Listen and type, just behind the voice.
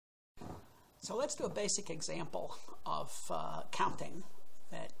So let's do a basic example of counting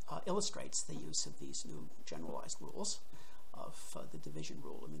that illustrates the use of these new generalized rules of the division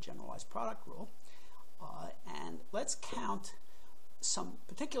rule and the generalized product rule. And let's count some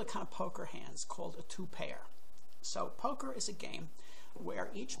particular kind of poker hands called a two-pair. So poker is a game where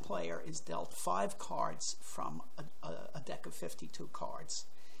each player is dealt 5 cards from a deck of 52 cards.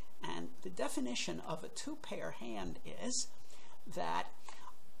 And the definition of a two-pair hand is that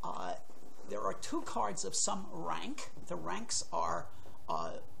there are 2 cards of some rank. The ranks are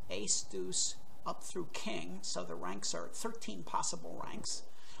ace, deuce, up through king. So the ranks are 13 possible ranks.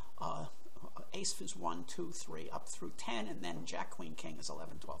 Ace is 1, 2, 3, up through 10, and then jack, queen, king is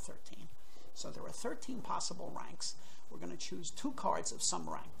 11, 12, 13. So there are 13 possible ranks. We're going to choose 2 cards of some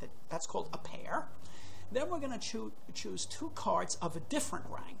rank. That's called a pair. Then we're going to choose 2 cards of a different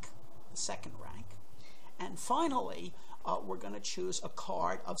rank, the second rank. And finally, we're going to choose a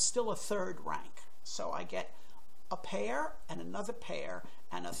card of still a third rank. So I get a pair and another pair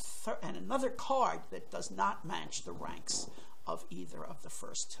and another card that does not match the ranks of either of the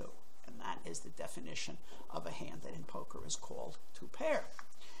first 2. And that is the definition of a hand that in poker is called two-pair.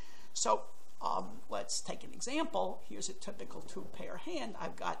 So let's take an example. Here's a typical two-pair hand.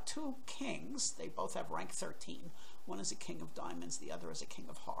 I've got 2 kings. They both have rank 13. One is a king of diamonds, the other is a king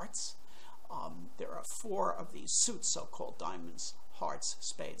of hearts. There are 4 of these suits, so-called diamonds, hearts,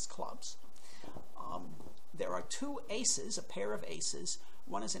 spades, clubs. There are 2 aces, a pair of aces.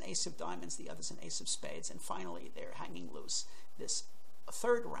 One is an ace of diamonds, the other is an ace of spades. And finally, they're hanging loose this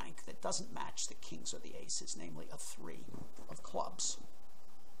third rank that doesn't match the kings or the aces, namely a 3 of clubs.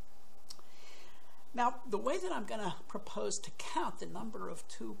 Now, the way that I'm going to propose to count the number of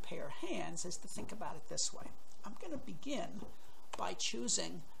two-pair hands is to think about it this way. I'm going to begin by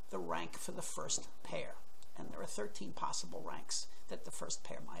choosing the rank for the first pair. And there are 13 possible ranks that the first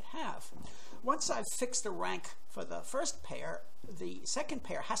pair might have. Once I've fixed the rank for the first pair, the second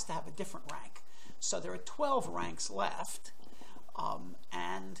pair has to have a different rank. So there are 12 ranks left.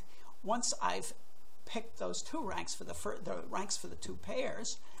 And once I've picked those 2 ranks for the ranks for the 2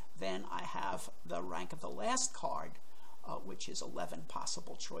 pairs, then I have the rank of the last card, which is 11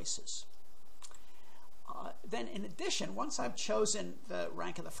 possible choices. Then in addition, once I've chosen the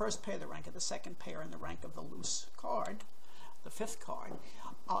rank of the first pair, the rank of the second pair, and the rank of the loose card, the 5th card,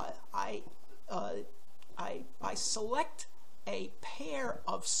 I select a pair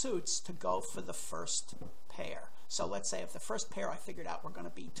of suits to go for the first pair. So let's say if the first pair I figured out were going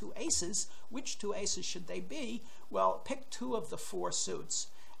to be 2 aces, which 2 aces should they be? Well, pick 2 of the 4 suits,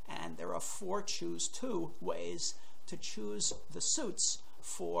 and there are 4 choose 2 ways to choose the suits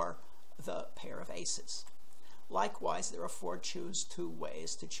for the pair of aces. Likewise, there are 4 choose 2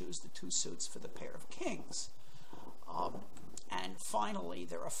 ways to choose the 2 suits for the pair of kings. And finally,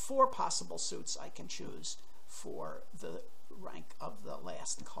 there are 4 possible suits I can choose for the rank of the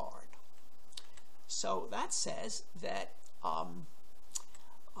last card. So that says that I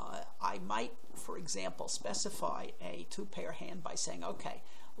might, for example, specify a two-pair hand by saying, okay,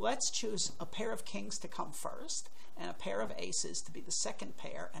 let's choose a pair of kings to come first, and a pair of aces to be the second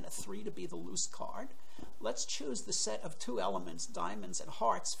pair, and a 3 to be the loose card. Let's choose the set of 2 elements, diamonds and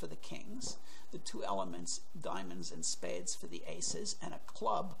hearts, for the kings, the 2 elements, diamonds and spades, for the aces, and a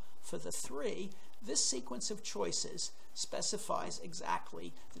club for the 3. This sequence of choices specifies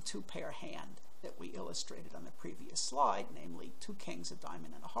exactly the two-pair hand that we illustrated on the previous slide, namely 2 kings, a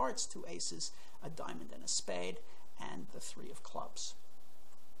diamond and a hearts, 2 aces, a diamond and a spade, and the 3 of clubs.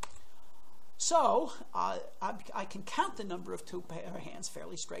 So I can count the number of two-pair hands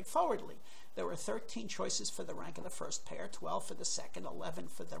fairly straightforwardly. There were 13 choices for the rank of the first pair, 12 for the second, 11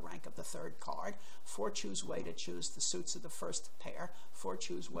 for the rank of the third card, 4 choose way to choose the suits of the first pair, 4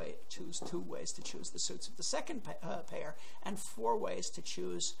 choose 2 ways to choose the suits of the second pair, and 4 ways to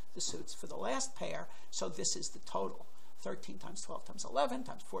choose the suits for the last pair. So this is the total. 13 times 12 times 11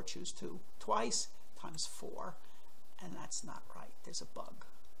 times 4 choose 2 twice times 4. And that's not right. There's a bug.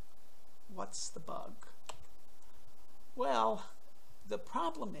 What's the bug? Well, the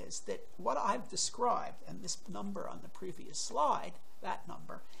problem is that what I've described, and this number on the previous slide, that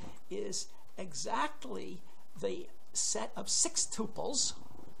number, is exactly the set of 6 tuples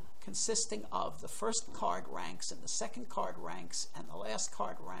consisting of the first card ranks and the second card ranks and the last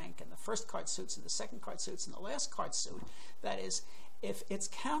card rank and the first card suits and the second card suits and the last card suit. That is, if it's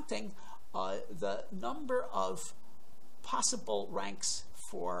counting the number of possible ranks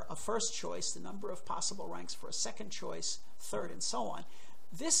for a first choice, the number of possible ranks for a second choice, third, and so on.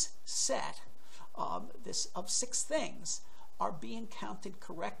 This set of 6 things are being counted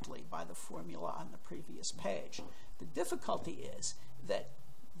correctly by the formula on the previous page. The difficulty is that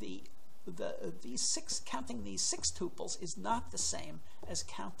the counting these 6 tuples is not the same as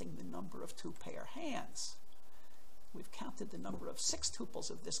counting the number of 2-pair hands. We've counted the number of 6 tuples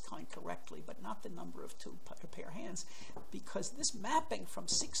of this kind correctly, but not the number of 2-pair hands, because this mapping from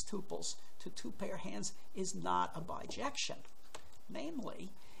 6 tuples to 2-pair hands is not a bijection.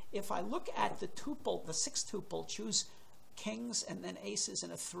 Namely, if I look at the tuple, the 6 tuple, choose kings and then aces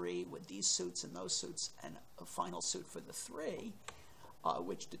and a 3 with these suits and those suits and a final suit for the 3,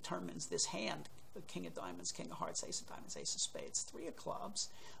 which determines this hand, the king of diamonds, king of hearts, ace of diamonds, ace of spades, 3 of clubs,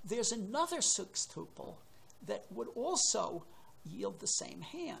 there's another 6 tuple that would also yield the same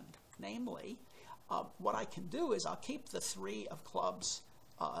hand. Namely, what I can do is I'll keep the 3 of clubs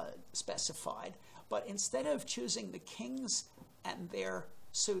specified, but instead of choosing the kings and their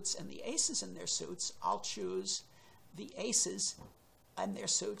suits and the aces and their suits, I'll choose the aces and their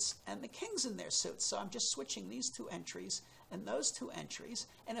suits and the kings and their suits. So I'm just switching these 2 entries and those 2 entries.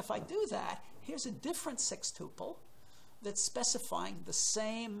 And if I do that, here's a different 6 tuple that's specifying the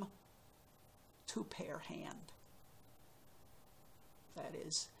same 2-pair hand. That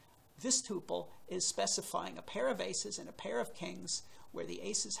is, this tuple is specifying a pair of aces and a pair of kings, where the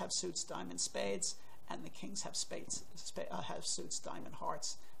aces have suits diamond spades and the kings have have suits diamond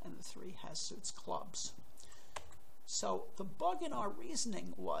hearts, and the 3 has suits clubs. So the bug in our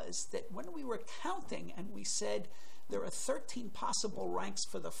reasoning was that when we were counting and we said there are 13 possible ranks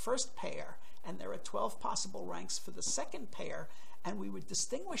for the first pair and there are 12 possible ranks for the second pair, and we were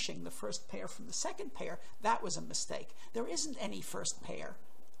distinguishing the first pair from the second pair, that was a mistake. There isn't any first pair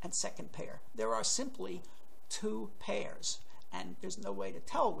and second pair. There are simply 2 pairs, and there's no way to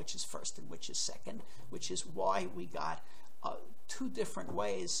tell which is first and which is second, which is why we got 2 different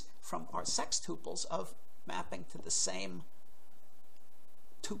ways from our sextuples of mapping to the same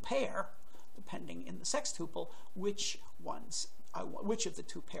 2-pair, depending in the sextuple which of the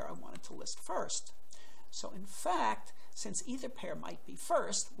 2 pair I wanted to list first. So in fact, since either pair might be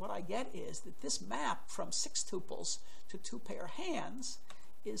first, what I get is that this map from 6 tuples to 2-pair hands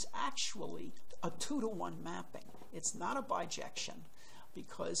is actually a 2-to-1 mapping. It's not a bijection,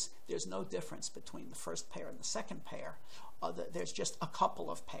 because there's no difference between the first pair and the second pair. There's just a couple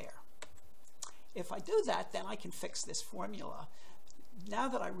of pair. If I do that, then I can fix this formula. Now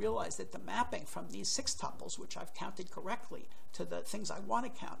that I realize that the mapping from these 6 tuples, which I've counted correctly, to the things I want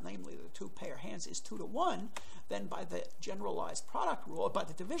to count, namely the 2-pair hands, is 2-to-1, then by the generalized product rule, by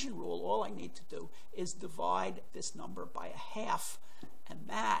the division rule, all I need to do is divide this number by a half, and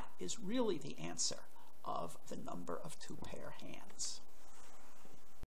that is really the answer of the number of 2-pair hands.